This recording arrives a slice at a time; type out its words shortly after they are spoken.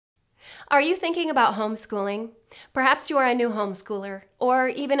Are you thinking about homeschooling? Perhaps you are a new homeschooler or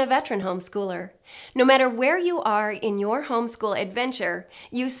even a veteran homeschooler. No matter where you are in your homeschool adventure,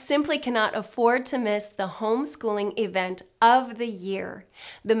 you simply cannot afford to miss the homeschooling event of the year,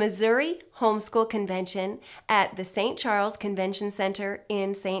 the Missouri Homeschool Convention at the St. Charles Convention Center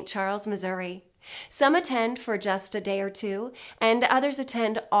in St. Charles, Missouri. Some attend for just a day or two, and others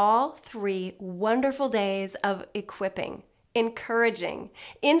attend all 3 wonderful days of equipping, encouraging,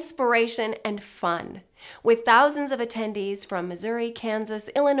 inspiration, and fun. With thousands of attendees from Missouri, Kansas,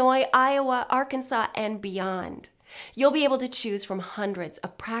 Illinois, Iowa, Arkansas, and beyond. You'll be able to choose from hundreds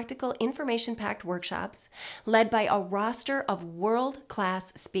of practical, information-packed workshops led by a roster of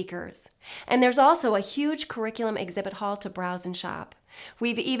world-class speakers. And there's also a huge curriculum exhibit hall to browse and shop.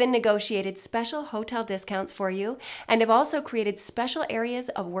 We've even negotiated special hotel discounts for you and have also created special areas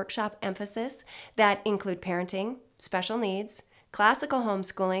of workshop emphasis that include parenting, special needs, classical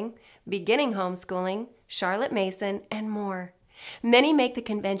homeschooling, beginning homeschooling, Charlotte Mason, and more. Many make the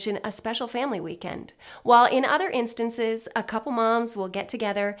convention a special family weekend, while in other instances, a couple moms will get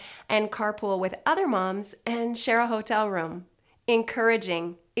together and carpool with other moms and share a hotel room.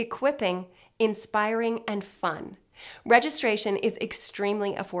 Encouraging, equipping, inspiring, and fun. Registration is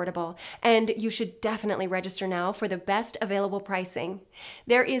extremely affordable, and you should definitely register now for the best available pricing.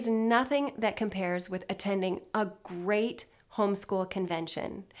 There is nothing that compares with attending a great homeschool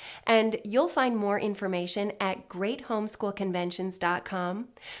convention. And you'll find more information at greathomeschoolconventions.com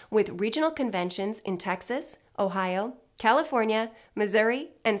with regional conventions in Texas, Ohio, California, Missouri,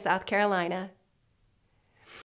 and South Carolina.